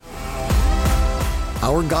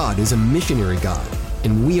Our God is a missionary God,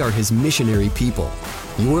 and we are His missionary people.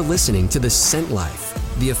 You're listening to The Sent Life,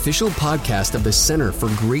 the official podcast of the Center for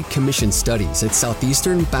Great Commission Studies at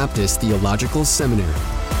Southeastern Baptist Theological Seminary.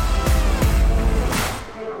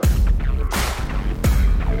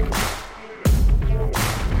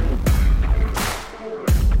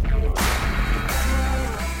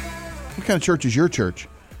 What kind of church is your church?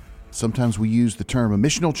 Sometimes we use the term a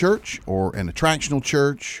missional church or an attractional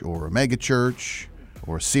church or a mega church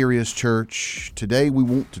or a serious church. Today we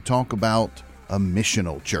want to talk about a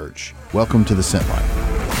missional church. Welcome to The Sent Life.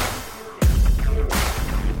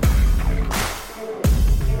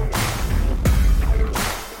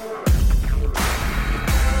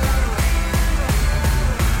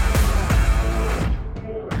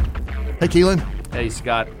 Hey, Keelan. Hey,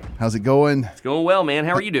 Scott. How's it going? It's going well, man.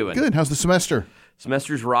 How are you doing? Good. How's the semester?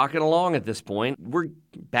 Semester's rocking along at this point. We're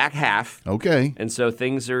back half. Okay. And so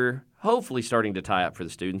things are hopefully starting to tie up for the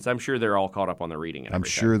students. I'm sure they're all caught up on their reading and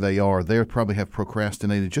everything. I'm sure they are. They probably have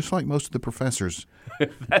procrastinated just like most of the professors.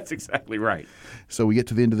 That's exactly right. So we get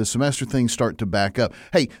to the end of the semester, things start to back up.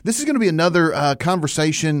 Hey, this is going to be another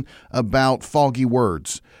conversation about foggy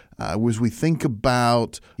words. As we think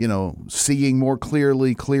about, seeing more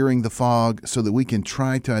clearly, clearing the fog so that we can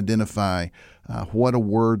try to identify what a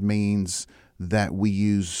word means that we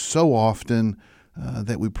use so often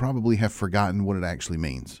that we probably have forgotten what it actually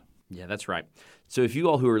means. Yeah, that's right. So if you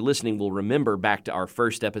all who are listening will remember back to our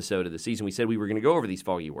first episode of the season, we said we were going to go over these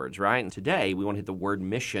foggy words, right? And today we want to hit the word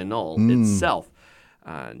missional itself.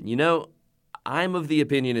 I'm of the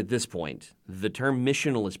opinion at this point the term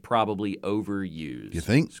missional is probably overused. You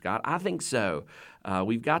think? Scott, I think so.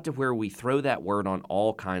 We've got to where we throw that word on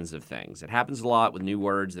all kinds of things. It happens a lot with new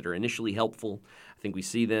words that are initially helpful. I think we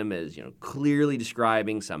see them as, clearly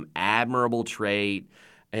describing some admirable trait,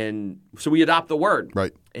 and so we adopt the word.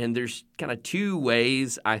 Right. And there's kind of two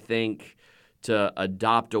ways, I think, to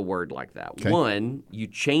adopt a word like that. Okay. One, you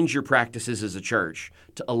change your practices as a church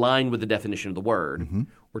to align with the definition of the word. Mm-hmm.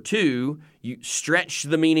 Or two, you stretch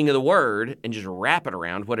the meaning of the word and just wrap it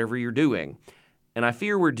around whatever you're doing. And I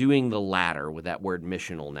fear we're doing the latter with that word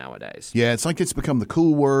missional nowadays. Yeah, it's like it's become the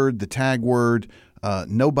cool word, the tag word.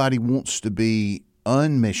 Nobody wants to be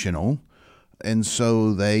unmissional, and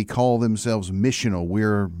so they call themselves missional.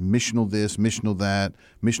 We're missional this, missional that,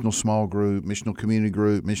 missional small group, missional community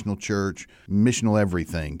group, missional church, missional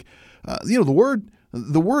everything. The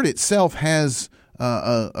word itself has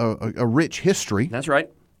a rich history. That's right.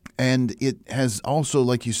 And it has also,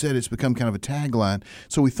 like you said, it's become kind of a tagline.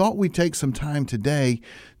 So we thought we'd take some time today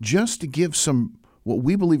just to give some, what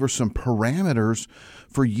we believe are some parameters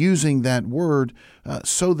for using that word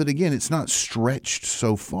so that, again, it's not stretched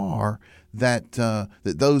so far that that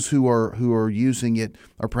those who are using it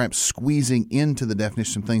are perhaps squeezing into the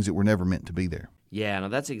definition of things that were never meant to be there. Yeah, no,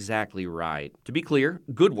 that's exactly right. To be clear,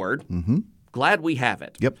 good word. Mm-hmm. Glad we have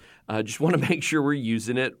it. Yep. Just want to make sure we're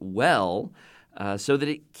using it well so that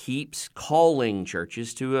it keeps calling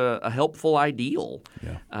churches to a helpful ideal.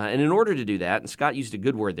 Yeah. And in order to do that, and Scott used a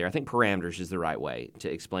good word there, I think parameters is the right way to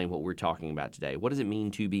explain what we're talking about today. What does it mean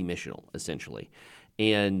to be missional, essentially?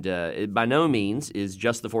 And it by no means is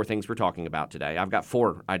just the four things we're talking about today. I've got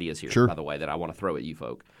four ideas here, Sure. by the way, that I want to throw at you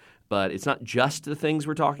folk. But it's not just the things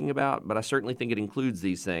we're talking about, but I certainly think it includes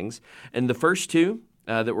these things. And the first two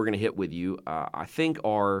that we're going to hit with you, I think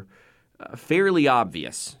are fairly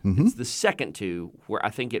obvious. Mm-hmm. It's the second two where I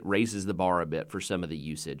think it raises the bar a bit for some of the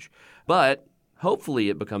usage. But hopefully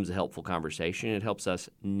it becomes a helpful conversation. It helps us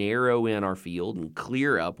narrow in our field and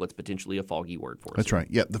clear up what's potentially a foggy word for us. That's right.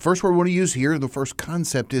 Yeah. The first word we want to use here, the first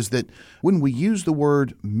concept is that when we use the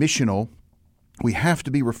word missional, we have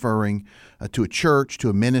to be referring to a church, to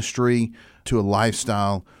a ministry, to a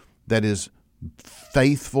lifestyle that is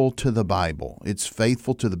faithful to the Bible. It's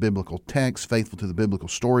faithful to the biblical text, faithful to the biblical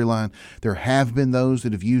storyline. There have been those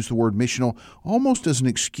that have used the word missional almost as an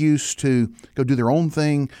excuse to go do their own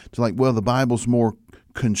thing, to the Bible's more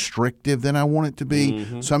constrictive than I want it to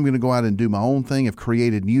be, so I'm going to go out and do my own thing. I've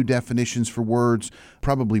created new definitions for words,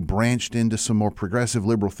 probably branched into some more progressive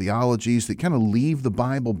liberal theologies that kind of leave the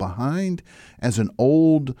Bible behind as an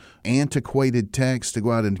old, antiquated text to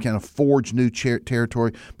go out and kind of forge new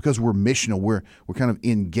territory because we're missional. We're kind of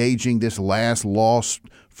engaging this last lost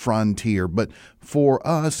frontier. But for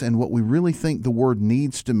us, and what we really think the word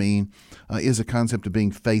needs to mean is a concept of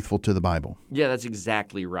being faithful to the Bible. Yeah, that's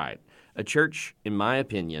exactly right. A church, in my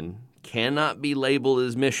opinion, cannot be labeled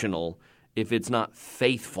as missional if it's not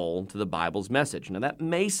faithful to the Bible's message. Now, that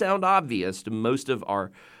may sound obvious to most of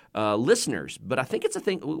our listeners. But I think it's a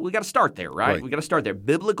thing. We got to start there, right? We got to start there.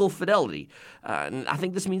 Biblical fidelity. And I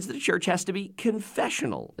think this means that a church has to be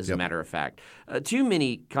confessional, as a matter of fact. Too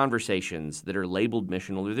many conversations that are labeled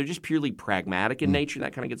missional, they're just purely pragmatic in nature.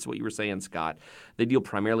 That kind of gets to what you were saying, Scott. They deal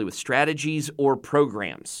primarily with strategies or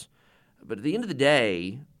programs. But at the end of the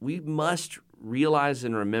day, we must realize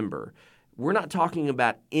and remember we're not talking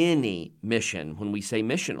about any mission when we say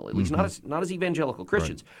missional, at least not as evangelical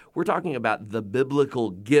Christians. Right. We're talking about the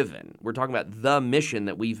biblical given. We're talking about the mission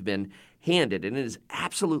that we've been handed. And it is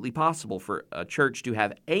absolutely possible for a church to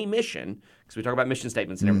have a mission, because we talk about mission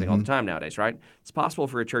statements and everything all the time nowadays, right? It's possible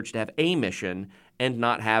for a church to have a mission and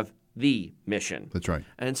not have the mission. That's right.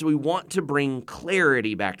 And so we want to bring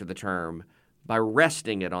clarity back to the term by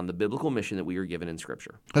resting it on the biblical mission that we are given in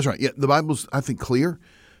Scripture. That's right. Yeah, the Bible's, I think, clear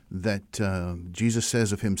that Jesus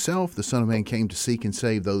says of himself, the Son of Man came to seek and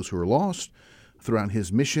save those who are lost. Throughout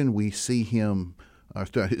his mission, we see him,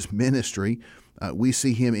 throughout his ministry, we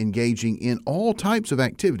see him engaging in all types of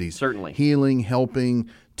activities. Certainly. Healing, helping,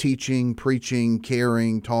 teaching, preaching,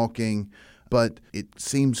 caring, talking. But it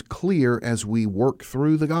seems clear as we work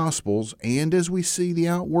through the Gospels and as we see the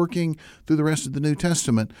outworking through the rest of the New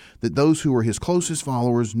Testament that those who were his closest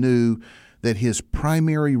followers knew that his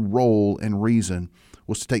primary role and reason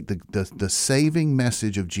was to take the saving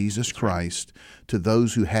message of Jesus Christ to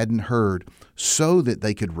those who hadn't heard so that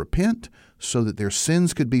they could repent, so that their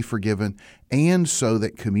sins could be forgiven, and so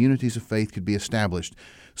that communities of faith could be established.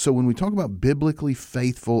 So when we talk about biblically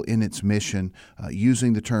faithful in its mission,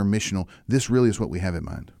 using the term missional, this really is what we have in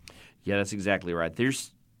mind. Yeah, that's exactly right.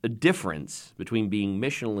 There's a difference between being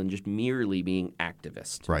missional and just merely being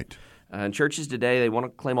activist. Right. And churches today, they want to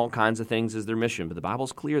claim all kinds of things as their mission, but the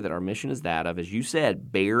Bible's clear that our mission is that of, as you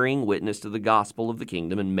said, bearing witness to the gospel of the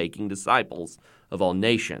kingdom and making disciples of all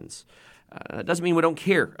nations. It doesn't mean we don't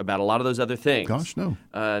care about a lot of those other things. Gosh, no.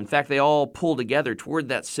 In fact, they all pull together toward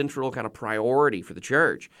that central kind of priority for the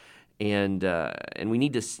church. And we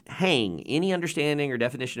need to hang any understanding or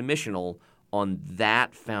definition of missional on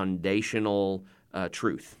that foundational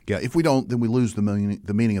truth. Yeah, if we don't, then we lose the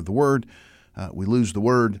meaning of the word. We lose the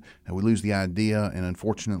word, and we lose the idea, and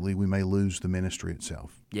unfortunately, we may lose the ministry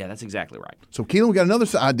itself. Yeah, that's exactly right. So, Keelan, we got another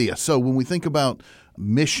idea. So, when we think about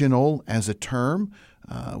missional as a term,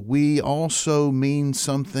 we also mean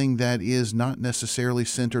something that is not necessarily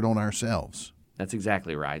centered on ourselves. That's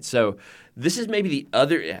exactly right. So, this is maybe the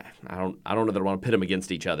other. I don't know that I want to pit them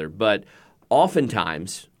against each other, but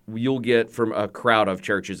oftentimes you'll get from a crowd of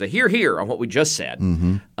churches a hear on what we just said.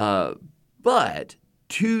 But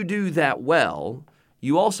to do that well,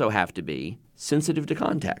 you also have to be sensitive to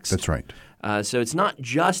context. That's right. So it's not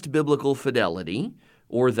just biblical fidelity,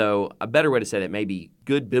 or though a better way to say that may be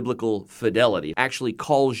good biblical fidelity actually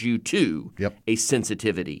calls you to a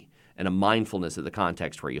sensitivity and a mindfulness of the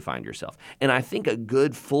context where you find yourself. And I think a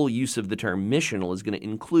good full use of the term missional is going to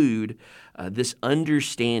include this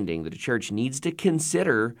understanding that a church needs to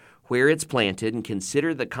consider where it's planted and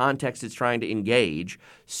consider the context it's trying to engage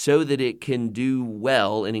so that it can do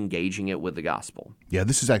well in engaging it with the gospel. Yeah,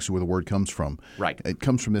 this is actually where the word comes from. Right. It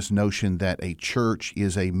comes from this notion that a church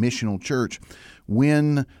is a missional church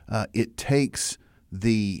when it takes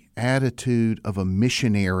the attitude of a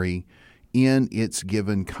missionary in its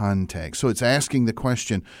given context. So it's asking the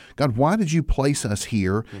question, God, why did you place us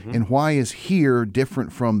here? And why is here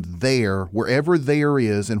different from there, wherever there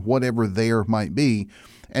is and whatever there might be?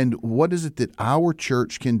 And what is it that our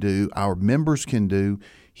church can do, our members can do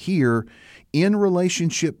here in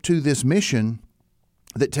relationship to this mission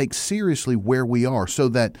that takes seriously where we are, so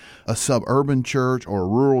that a suburban church or a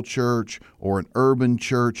rural church or an urban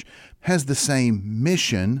church has the same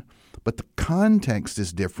mission, but the context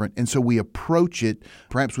is different, and so we approach it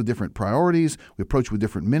perhaps with different priorities. We approach it with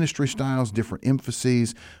different ministry styles, different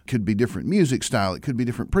emphases. It could be different music style. It could be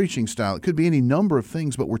different preaching style. It could be any number of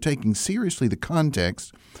things, but we're taking seriously the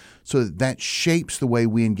context so that shapes the way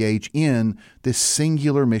we engage in this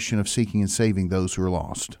singular mission of seeking and saving those who are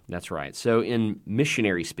lost. That's right. So in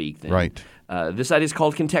missionary speak, then, right. This idea is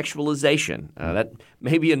called contextualization. That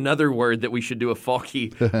may be another word that we should do a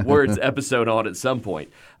Foggy words episode on at some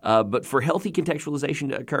point. But for healthy contextualization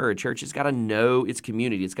to occur, a church has got to know its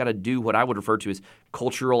community. It's got to do what I would refer to as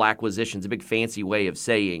cultural acquisitions, a big fancy way of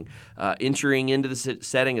saying entering into the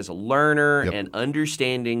setting as a learner and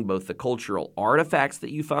understanding both the cultural artifacts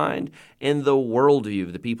that you find and the worldview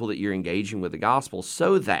of the people that you're engaging with the gospel,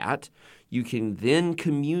 so that you can then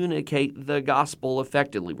communicate the gospel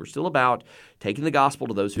effectively. We're still about taking the gospel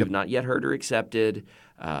to those who have not yet heard or accepted,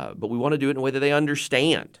 but we want to do it in a way that they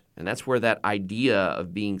understand. And that's where that idea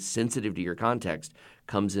of being sensitive to your context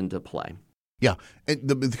comes into play. Yeah,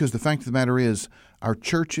 because the fact of the matter is our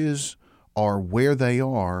churches are where they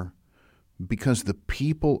are because the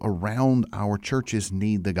people around our churches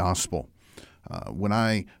need the gospel. When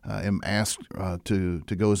I am asked to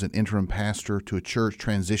go as an interim pastor to a church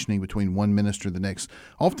transitioning between one minister to the next,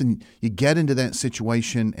 often you get into that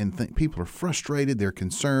situation and think people are frustrated, they're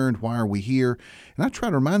concerned, why are we here? And I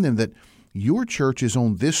try to remind them that your church is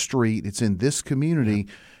on this street, it's in this community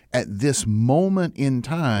at this moment in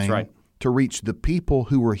time. That's right. To reach the people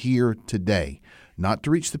who are here today, not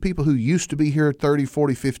to reach the people who used to be here 30,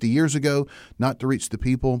 40, 50 years ago, not to reach the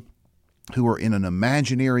people who are in an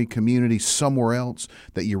imaginary community somewhere else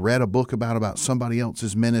that you read a book about somebody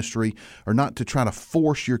else's ministry, or not to try to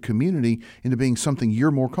force your community into being something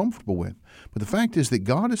you're more comfortable with. But the fact is that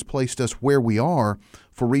God has placed us where we are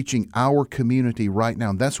for reaching our community right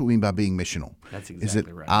now. And that's what we mean by being missional. That's exactly is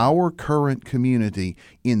that right. Our current community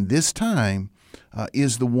in this time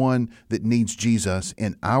is the one that needs Jesus,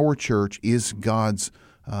 and our church is God's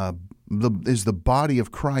is the body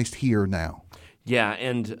of Christ here now. Yeah,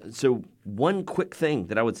 and so one quick thing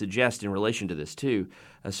that I would suggest in relation to this too,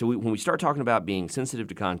 when we start talking about being sensitive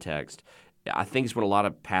to context, I think it's when a lot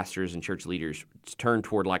of pastors and church leaders turn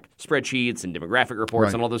toward like spreadsheets and demographic reports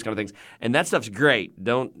Right. and all those kind of things, and that stuff's great.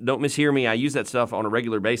 Don't mishear me. I use that stuff on a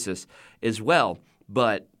regular basis as well.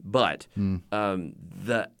 But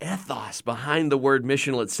the ethos behind the word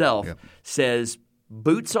missional itself says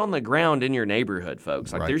boots on the ground in your neighborhood,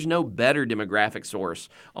 folks. Like there's no better demographic source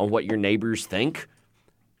on what your neighbors think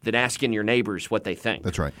than asking your neighbors what they think.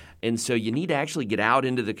 That's right. And so you need to actually get out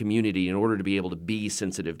into the community in order to be able to be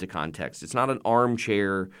sensitive to context. It's not an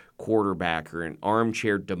armchair quarterback or an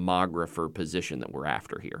armchair demographer position that we're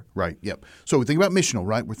after here. Right, yep. So we think about missional,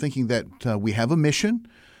 right? We're thinking that we have a mission.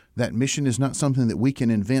 That mission is not something that we can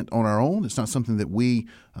invent on our own. It's not something that we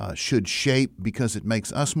should shape because it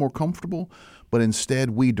makes us more comfortable, but instead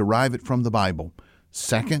we derive it from the Bible.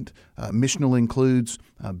 Second, missional includes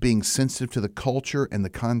being sensitive to the culture and the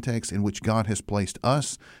context in which God has placed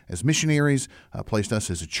us as missionaries, placed us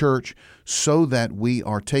as a church, so that we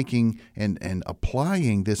are taking and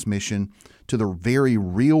applying this mission to the very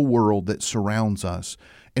real world that surrounds us.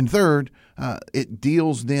 And third, it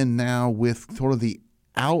deals then now with sort of the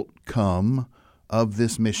outcome of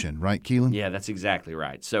this mission, right, Keelan? Yeah, that's exactly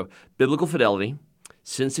right. So biblical fidelity,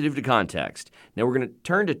 sensitive to context. Now we're going to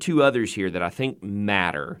turn to two others here that I think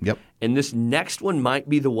matter. Yep. And this next one might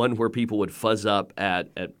be the one where people would fuzz up at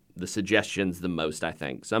the suggestions the most, I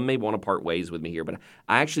think. Some may want to part ways with me here, but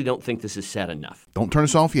I actually don't think this is said enough. Don't turn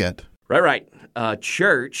us off yet. Right. A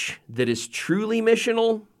church that is truly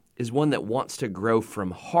missional is one that wants to grow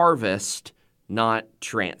from harvest, not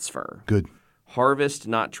transfer. Good. Harvest,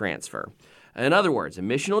 not transfer. In other words, a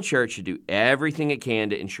missional church should do everything it can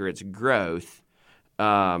to ensure its growth,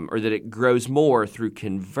 or that it grows more through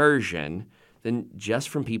conversion than just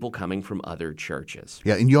from people coming from other churches.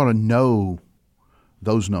 Yeah, and you ought to know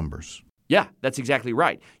those numbers. Yeah, that's exactly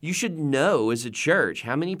right. You should know as a church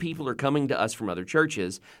how many people are coming to us from other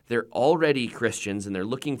churches. They're already Christians and they're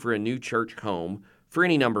looking for a new church home for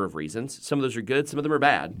any number of reasons. Some of those are good, some of them are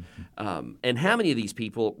bad. And how many of these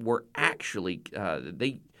people were actually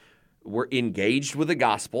they were engaged with the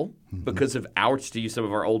gospel because of to use some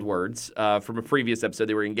of our old words from a previous episode,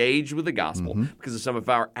 they were engaged with the gospel because of some of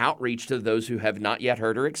our outreach to those who have not yet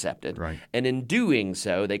heard or accepted. Right. And in doing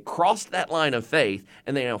so, they crossed that line of faith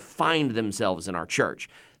and they now find themselves in our church.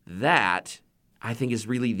 That, I think, is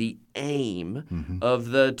really the aim of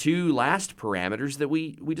the two last parameters that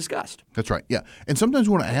we discussed. That's right, yeah. And sometimes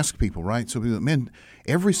we want to ask people, right? So, man,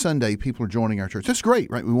 every Sunday people are joining our church. That's great,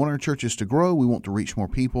 right? We want our churches to grow. We want to reach more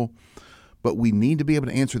people. But we need to be able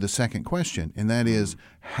to answer the second question, and that is,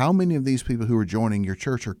 how many of these people who are joining your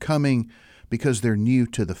church are coming because they're new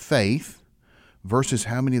to the faith versus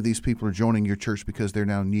how many of these people are joining your church because they're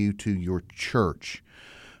now new to your church?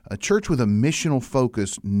 A church with a missional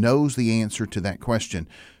focus knows the answer to that question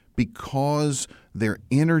because their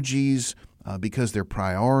energies, because their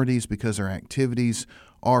priorities, because their activities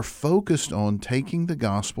are focused on taking the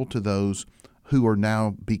gospel to those who are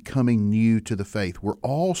now becoming new to the faith. We're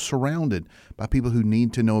all surrounded by people who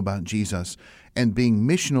need to know about Jesus. And being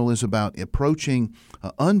missional is about approaching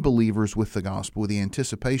unbelievers with the gospel with the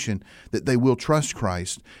anticipation that they will trust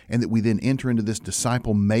Christ and that we then enter into this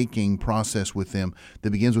disciple-making process with them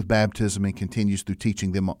that begins with baptism and continues through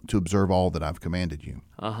teaching them to observe all that I've commanded you.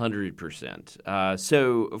 100%.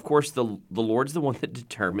 So, of course, the Lord's the one that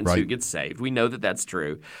determines who gets saved. We know that that's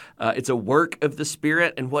true. It's a work of the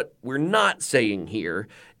Spirit, and what we're not saying here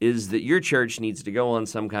is that your church needs to go on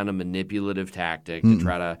some kind of manipulative tactic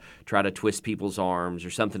to try to twist people's arms or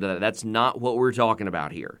something to that. That's not what we're talking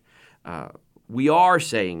about here. We are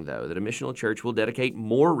saying, though, that a missional church will dedicate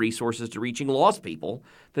more resources to reaching lost people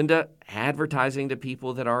than to advertising to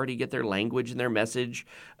people that already get their language and their message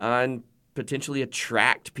and potentially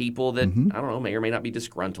attract people that, I don't know, may or may not be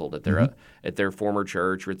disgruntled at their former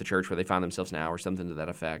church or at the church where they find themselves now or something to that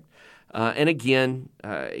effect. And again,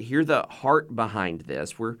 hear the heart behind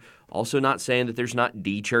this. We're also not saying that there's not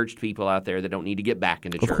de-churched people out there that don't need to get back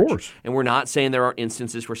into church. Of course. And we're not saying there aren't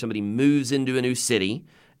instances where somebody moves into a new city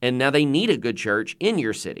and now they need a good church in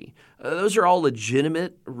your city. Those are all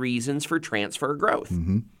legitimate reasons for transfer growth.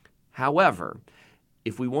 However,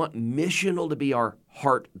 if we want missional to be our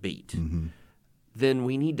heartbeat, then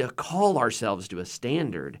we need to call ourselves to a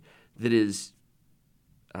standard that is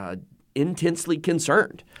intensely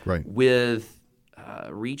concerned with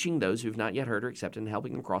reaching those who've not yet heard or accepted and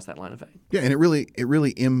helping them cross that line of faith. Yeah, and it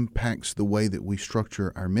really impacts the way that we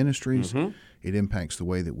structure our ministries. It impacts the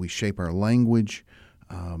way that we shape our language,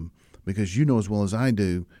 because you know as well as I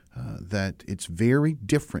do that it's very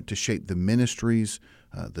different to shape the ministries,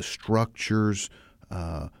 the structures,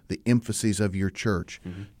 the emphases of your church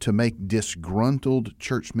to make disgruntled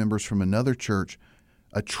church members from another church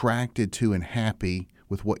attracted to and happy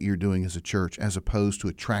with what you're doing as a church, as opposed to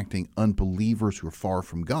attracting unbelievers who are far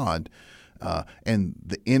from God, and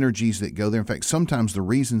the energies that go there. In fact, sometimes the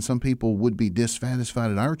reason some people would be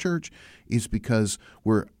dissatisfied at our church is because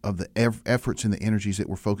we're of the efforts and the energies that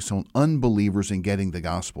we're focused on unbelievers and getting the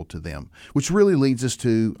gospel to them, which really leads us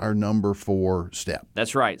to our number 4 step.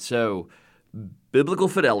 That's right. So biblical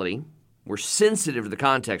fidelity. We're sensitive to the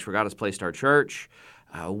context where God has placed our church.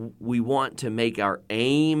 We want to make our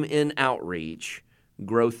aim in outreach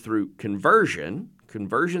growth through conversion.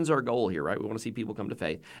 Conversion's our goal here, right? We want to see people come to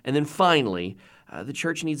faith. And then finally, the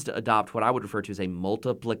church needs to adopt what I would refer to as a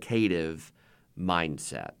multiplicative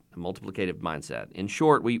mindset. In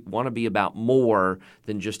short, we want to be about more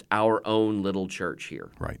than just our own little church here.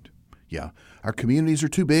 Right. Yeah. Our communities are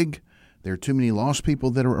too big. There are too many lost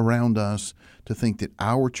people that are around us to think that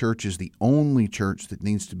our church is the only church that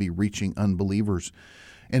needs to be reaching unbelievers.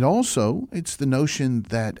 And also, it's the notion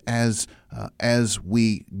that as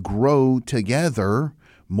we grow together,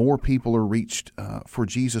 more people are reached for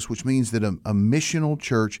Jesus, which means that a missional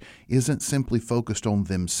church isn't simply focused on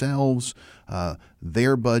themselves,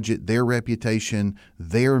 their budget, their reputation,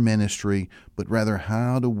 their ministry, but rather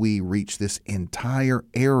how do we reach this entire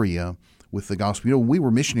area with the gospel. You know, when we were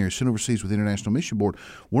missionaries sent overseas with the International Mission Board,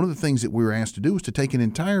 one of the things that we were asked to do was to take an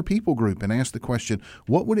entire people group and ask the question,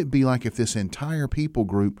 what would it be like if this entire people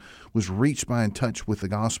group was reached by and touched with the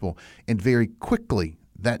gospel? And very quickly,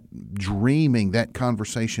 that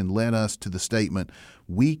conversation led us to the statement,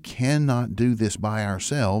 we cannot do this by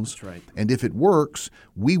ourselves. That's right. And if it works,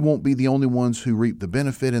 we won't be the only ones who reap the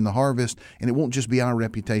benefit in the harvest, and it won't just be our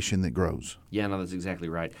reputation that grows. Yeah, no, that's exactly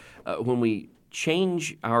right. When we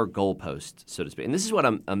change our goalposts, so to speak. And this is what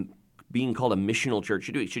I'm being called a missional church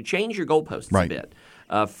should do. It should change your goalposts a bit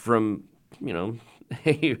from, an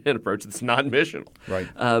approach that's not missional. Right.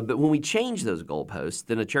 But when we change those goalposts,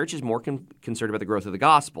 then a church is more concerned about the growth of the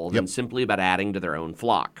gospel than simply about adding to their own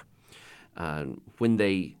flock. When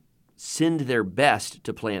they send their best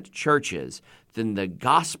to plant churches, then the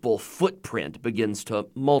gospel footprint begins to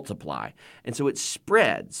multiply. And so it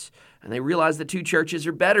spreads. And they realize that 2 churches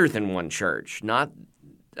are better than 1 church, not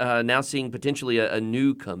now seeing potentially a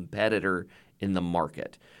new competitor in the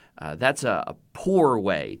market. That's a poor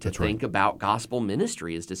way to think about gospel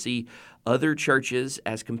ministry, is to see other churches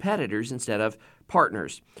as competitors instead of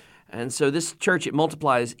partners. And so this church, it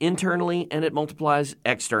multiplies internally and it multiplies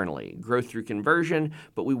externally, growth through conversion,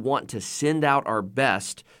 but we want to send out our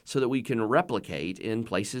best so that we can replicate in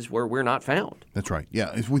places where we're not found. That's right.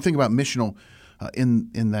 Yeah, if we think about missional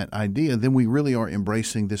in that idea, then we really are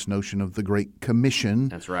embracing this notion of the Great Commission.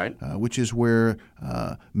 That's right. Which is where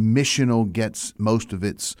missional gets most of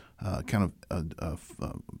its kind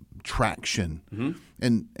of traction.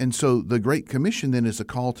 And so the Great Commission then is a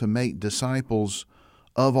call to make disciples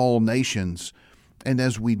of all nations. And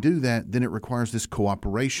as we do that, then it requires this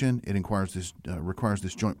cooperation. It requires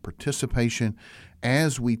this joint participation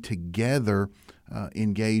as we together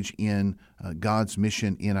engage in God's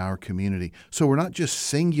mission in our community. So we're not just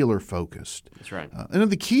singular focused. That's right.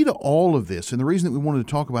 And the key to all of this, and the reason that we wanted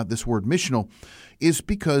to talk about this word missional, is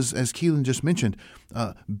because, as Keelan just mentioned,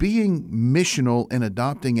 being missional and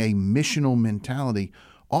adopting a missional mentality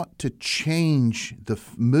ought to change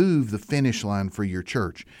move the finish line for your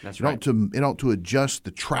church. That's right. It ought to adjust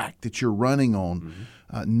the track that you're running on.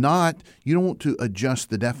 You don't want to adjust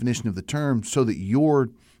the definition of the term so that your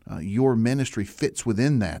ministry fits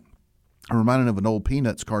within that. I'm reminded of an old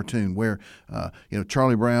Peanuts cartoon where,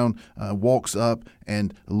 Charlie Brown walks up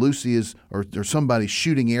and Lucy or somebody's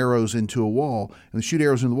shooting arrows into a wall, and they shoot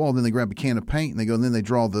arrows into the wall, and then they grab a can of paint and then they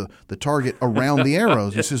draw the target around the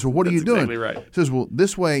arrows. He says, well, what are you doing? Exactly right. He says, well,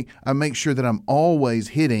 this way I make sure that I'm always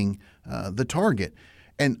hitting the target.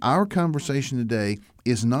 And our conversation today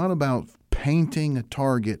is not about painting a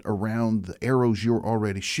target around the arrows you're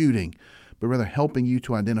already shooting, but rather helping you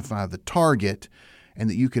to identify the target and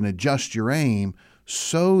that you can adjust your aim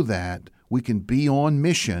so that we can be on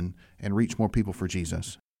mission and reach more people for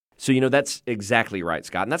Jesus. So, that's exactly right,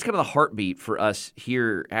 Scott. And that's kind of the heartbeat for us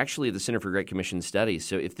here, actually, at the Center for Great Commission Studies.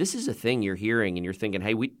 So if this is a thing you're hearing and you're thinking,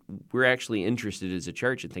 hey, we're actually interested as a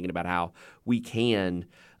church in thinking about how we can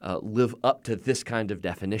live up to this kind of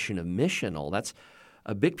definition of missional, that's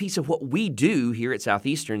a big piece of what we do here at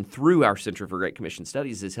Southeastern through our Center for Great Commission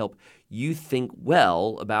Studies is help you think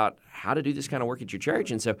well about how to do this kind of work at your church.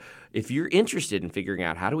 And so if you're interested in figuring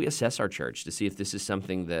out how do we assess our church to see if this is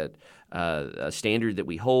something that a standard that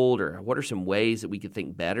we hold, or what are some ways that we could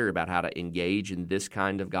think better about how to engage in this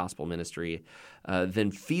kind of gospel ministry, then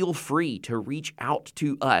feel free to reach out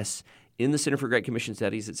to us in the Center for Great Commission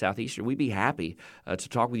Studies at Southeastern. We'd be happy to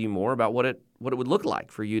talk with you more about what it would look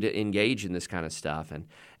like for you to engage in this kind of stuff and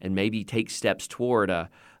maybe take steps toward a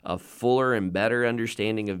fuller and better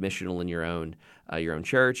understanding of missional in your own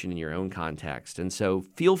church and in your own context. And so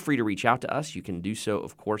feel free to reach out to us. You can do so,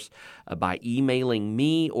 of course, by emailing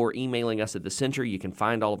me or emailing us at the center. You can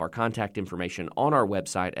find all of our contact information on our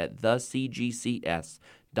website at thecgcs.org.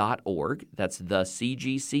 That's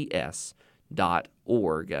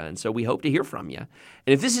thecgcs.org. And so we hope to hear from you. And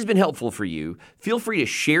if this has been helpful for you, feel free to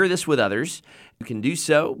share this with others. You can do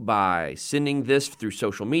so by sending this through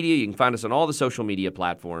social media. You can find us on all the social media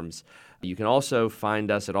platforms. You can also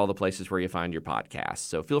find us at all the places where you find your podcasts.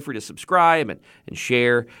 So feel free to subscribe and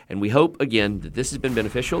share. And we hope, again, that this has been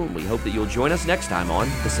beneficial, and we hope that you'll join us next time on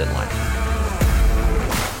The Sit Life.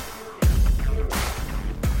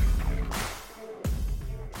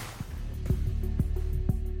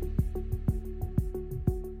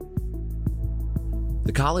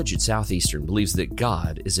 The college at Southeastern believes that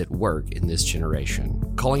God is at work in this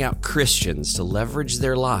generation, calling out Christians to leverage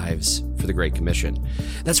their lives for the Great Commission.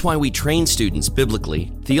 That's why we train students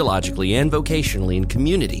biblically, theologically, and vocationally in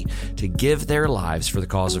community to give their lives for the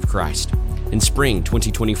cause of Christ. In spring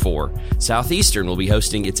 2024, Southeastern will be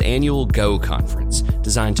hosting its annual GO Conference,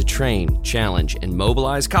 designed to train, challenge, and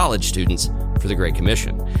mobilize college students for the Great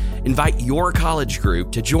Commission. Invite your college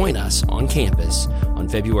group to join us on campus on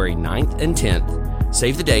February 9th and 10th.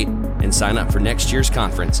 Save the date and sign up for next year's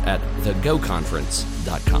conference at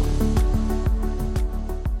thegoconference.com.